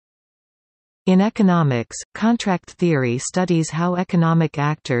In economics, contract theory studies how economic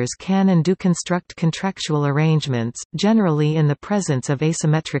actors can and do construct contractual arrangements, generally in the presence of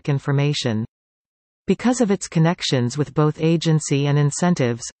asymmetric information. Because of its connections with both agency and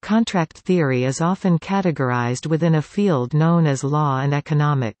incentives, contract theory is often categorized within a field known as law and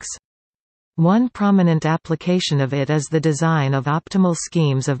economics. One prominent application of it is the design of optimal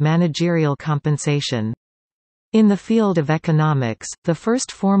schemes of managerial compensation. In the field of economics, the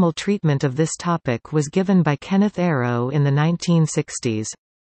first formal treatment of this topic was given by Kenneth Arrow in the 1960s.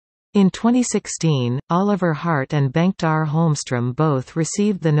 In 2016, Oliver Hart and Bengt R. Holmstrom both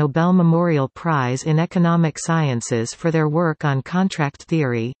received the Nobel Memorial Prize in Economic Sciences for their work on contract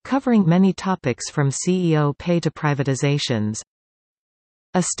theory, covering many topics from CEO pay to privatizations.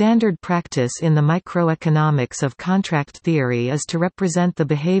 A standard practice in the microeconomics of contract theory is to represent the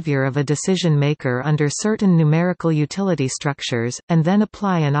behavior of a decision maker under certain numerical utility structures, and then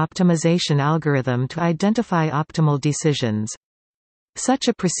apply an optimization algorithm to identify optimal decisions. Such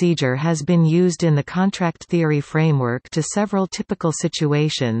a procedure has been used in the contract theory framework to several typical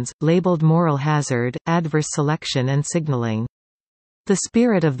situations, labeled moral hazard, adverse selection and signaling. The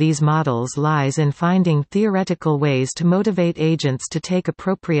spirit of these models lies in finding theoretical ways to motivate agents to take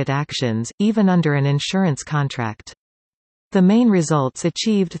appropriate actions, even under an insurance contract. The main results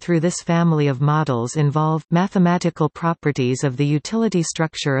achieved through this family of models involve mathematical properties of the utility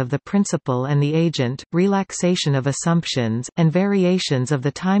structure of the principal and the agent, relaxation of assumptions, and variations of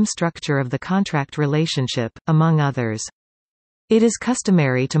the time structure of the contract relationship, among others. It is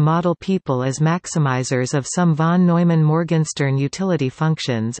customary to model people as maximizers of some von Neumann-Morgenstern utility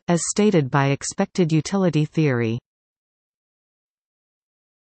functions, as stated by expected utility theory.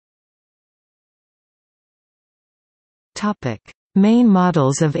 Topic: Main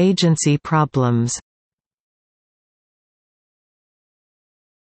models of agency problems.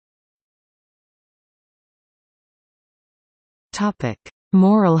 Topic: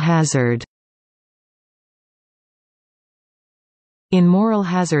 Moral hazard. In moral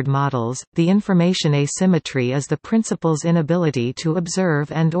hazard models, the information asymmetry is the principal's inability to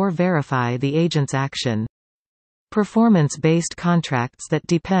observe and/or verify the agent's action. Performance-based contracts that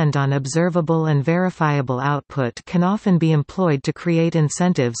depend on observable and verifiable output can often be employed to create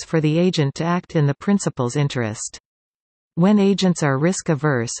incentives for the agent to act in the principal's interest. When agents are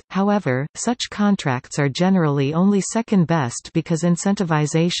risk-averse, however, such contracts are generally only second best because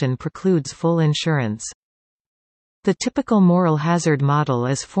incentivization precludes full insurance. The typical moral hazard model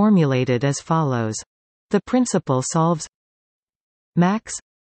is formulated as follows. The principal solves max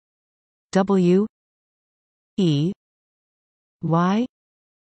W E Y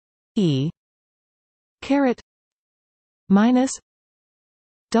E caret minus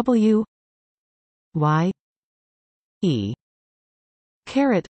W Y E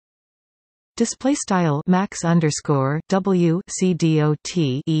caret display style max underscore W C dot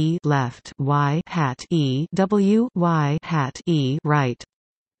E left Y hat E W Y hat E right,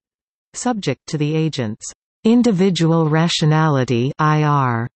 subject to the agent's individual rationality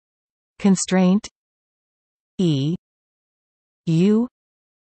IR constraint E U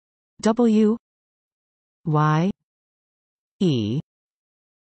W Y E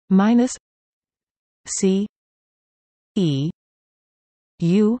minus C E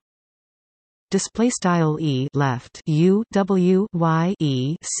U display style E left U W Y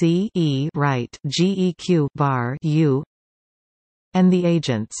E C E right GEQ bar U, and the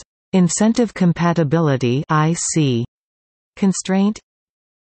agent's incentive compatibility IC constraint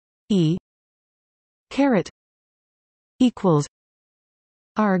E caret equals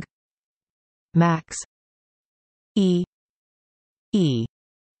arg max E E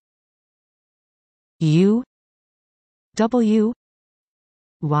U W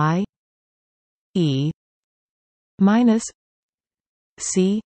Y E minus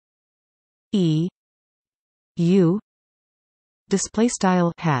C E U display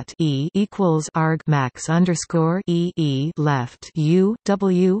style hat E equals arg max underscore E left U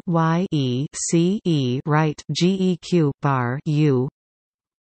W Y E C E right GEQ bar U,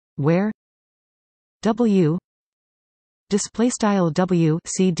 where W display style W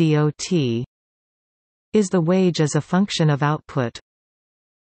C dot is the wage as a function of output,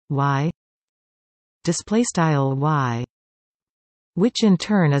 Y display style Y, which in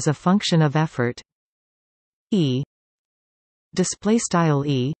turn is a function of effort, E display style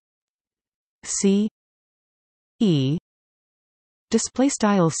E C E display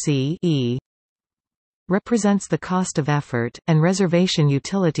style C E, represents the cost of effort, and reservation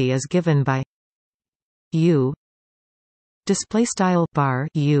utility is given by U display style bar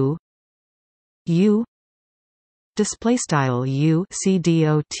U U display style U C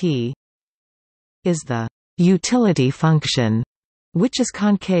dot is the utility function, which is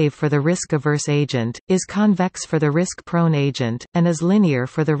concave for the risk-averse agent, is convex for the risk-prone agent, and is linear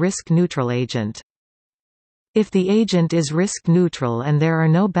for the risk-neutral agent. If the agent is risk-neutral and there are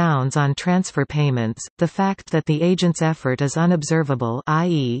no bounds on transfer payments, the fact that the agent's effort is unobservable,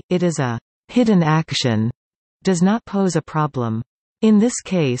 i.e., it is a hidden action, does not pose a problem. In this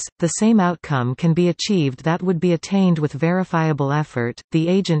case, the same outcome can be achieved that would be attained with verifiable effort. The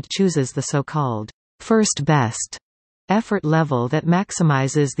agent chooses the so-called first best effort level that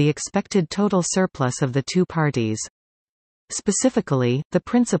maximizes the expected total surplus of the two parties. Specifically, the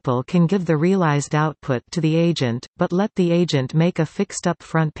principal can give the realized output to the agent, but let the agent make a fixed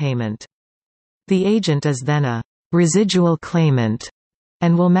upfront payment. The agent is then a residual claimant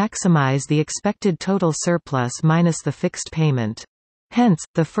and will maximize the expected total surplus minus the fixed payment. Hence,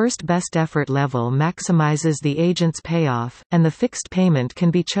 the first best effort level maximizes the agent's payoff, and the fixed payment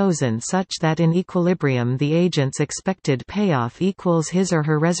can be chosen such that in equilibrium the agent's expected payoff equals his or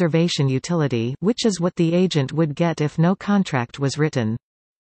her reservation utility, which is what the agent would get if no contract was written.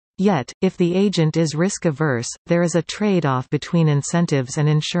 Yet, if the agent is risk-averse, there is a trade-off between incentives and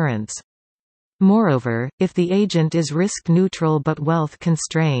insurance. Moreover, if the agent is risk-neutral but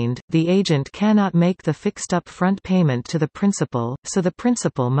wealth-constrained, the agent cannot make the fixed up-front payment to the principal, so the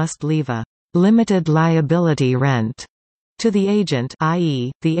principal must leave a limited liability rent to the agent,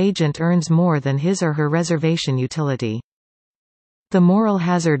 i.e., the agent earns more than his or her reservation utility. The moral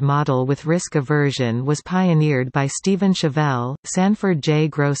hazard model with risk aversion was pioneered by Stephen Chevelle, Sanford J.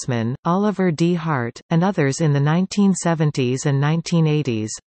 Grossman, Oliver D. Hart, and others in the 1970s and 1980s.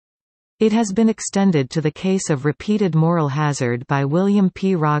 It has been extended to the case of repeated moral hazard by William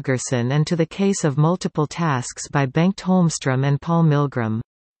P. Rogerson and to the case of multiple tasks by Bengt Holmstrom and Paul Milgram.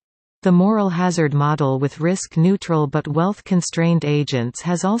 The moral hazard model with risk-neutral but wealth-constrained agents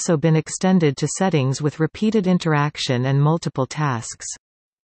has also been extended to settings with repeated interaction and multiple tasks.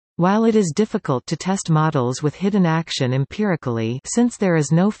 While it is difficult to test models with hidden action empirically since there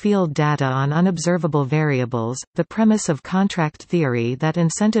is no field data on unobservable variables, the premise of contract theory that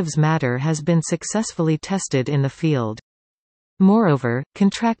incentives matter has been successfully tested in the field. Moreover,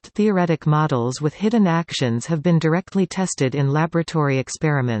 contract-theoretic models with hidden actions have been directly tested in laboratory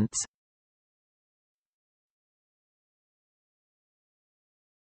experiments.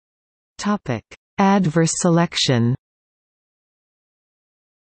 Adverse selection.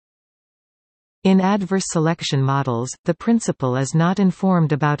 In adverse selection models, the principal is not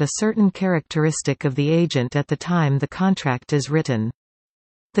informed about a certain characteristic of the agent at the time the contract is written.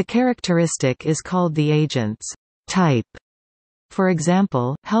 The characteristic is called the agent's type. For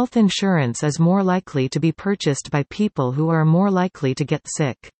example, health insurance is more likely to be purchased by people who are more likely to get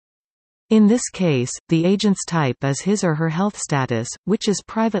sick. In this case, the agent's type is his or her health status, which is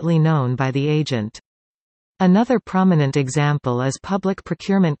privately known by the agent. Another prominent example is public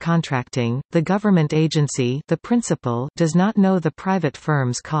procurement contracting. The government agency, the principal, does not know the private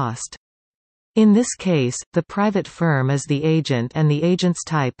firm's cost. In this case, the private firm is the agent and the agent's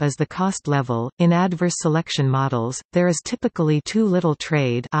type is the cost level. In adverse selection models, there is typically too little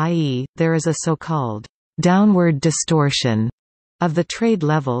trade, i.e., there is a so-called downward distortion of the trade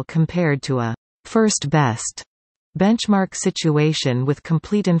level compared to a first best benchmark situation with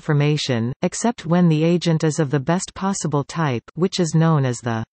complete information, except when the agent is of the best possible type, which is known as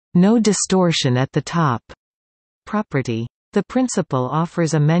the no distortion at the top property. The principal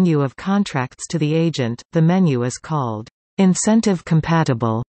offers a menu of contracts to the agent. The menu is called incentive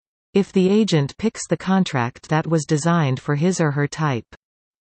compatible if the agent picks the contract that was designed for his or her type.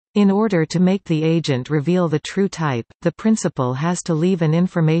 In order to make the agent reveal the true type, the principal has to leave an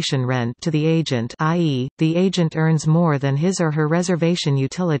information rent to the agent, i.e., the agent earns more than his or her reservation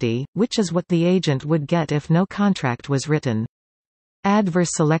utility, which is what the agent would get if no contract was written.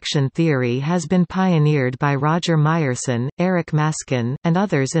 Adverse selection theory has been pioneered by Roger Myerson, Eric Maskin, and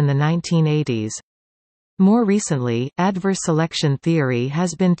others in the 1980s. More recently, adverse selection theory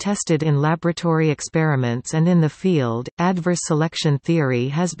has been tested in laboratory experiments and in the field. Adverse selection theory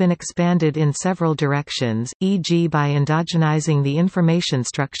has been expanded in several directions, e.g. by endogenizing the information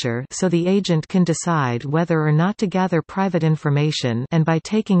structure so the agent can decide whether or not to gather private information and by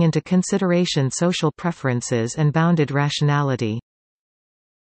taking into consideration social preferences and bounded rationality.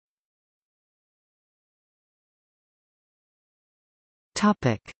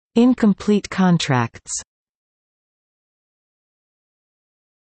 Topic: Incomplete contracts.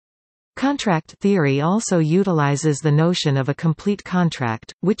 Contract theory also utilizes the notion of a complete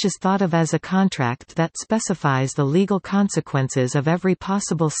contract, which is thought of as a contract that specifies the legal consequences of every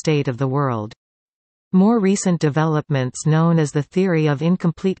possible state of the world. More recent developments known as the theory of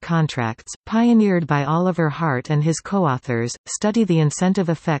incomplete contracts, pioneered by Oliver Hart and his co-authors, study the incentive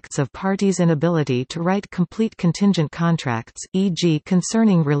effects of parties' inability to write complete contingent contracts, e.g.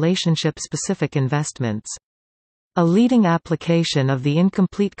 concerning relationship-specific investments. A leading application of the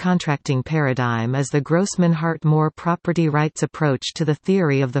incomplete contracting paradigm is the Grossman-Hart-Moore property rights approach to the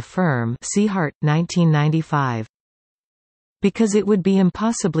theory of the firm. See Hart, 1995. Because it would be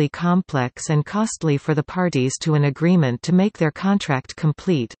impossibly complex and costly for the parties to an agreement to make their contract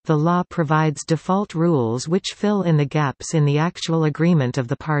complete, the law provides default rules which fill in the gaps in the actual agreement of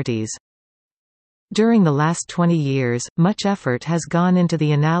the parties. During the last 20 years, much effort has gone into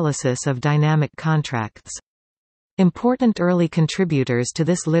the analysis of dynamic contracts. Important early contributors to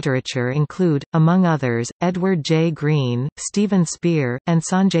this literature include, among others, Edward J. Green, Stephen Spear, and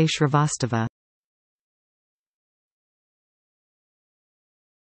Sanjay Shrivastava.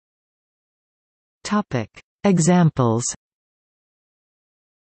 Examples.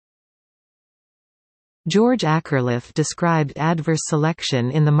 George Akerlof described adverse selection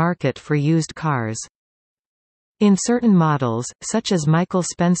in the market for used cars. In certain models, such as Michael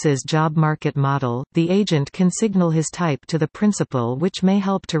Spence's job market model, the agent can signal his type to the principal, which may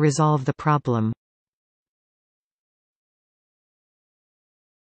help to resolve the problem.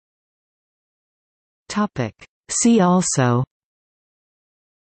 See also: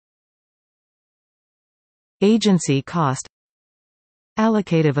 agency cost,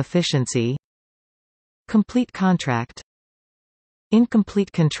 allocative efficiency, complete contract,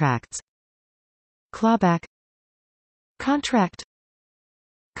 incomplete contracts, clawback, contract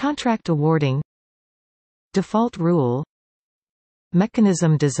awarding, default rule,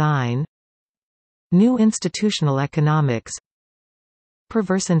 mechanism design, new institutional economics,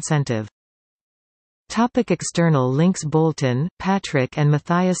 perverse incentive. External links: Bolton, Patrick and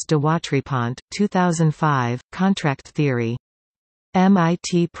Matthias de Watripont, 2005, Contract Theory.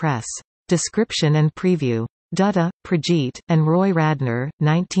 MIT Press. Description and preview. Dutta, Prajeet, and Roy Radner,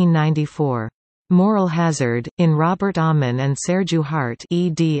 1994. Moral Hazard, in Robert Aumann and Sergio Hart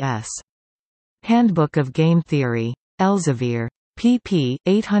eds. Handbook of Game Theory. Elsevier. pp.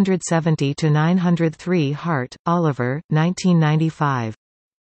 870–903. Hart, Oliver, 1995.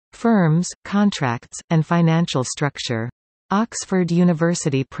 Firms, Contracts, and Financial Structure. Oxford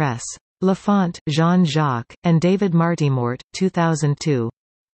University Press. Lafont, Jean-Jacques, and David Martimort, 2002.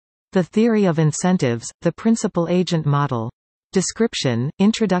 The Theory of Incentives, the Principal Agent Model. Description,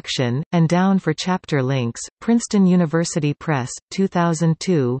 Introduction, and down for chapter links, Princeton University Press,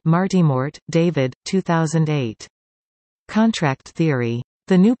 2002. Martimort, David, 2008. Contract Theory.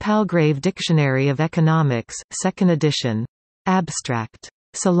 The New Palgrave Dictionary of Economics, 2nd edition. Abstract.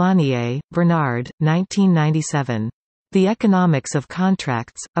 Solanier, Bernard, 1997. The Economics of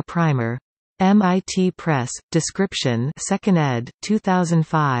Contracts, a Primer. MIT Press. Description, 2nd ed.,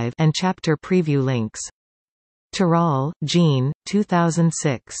 2005, and chapter preview links. Terral, Jean,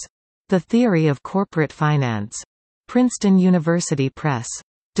 2006. The Theory of Corporate Finance. Princeton University Press.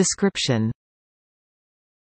 Description.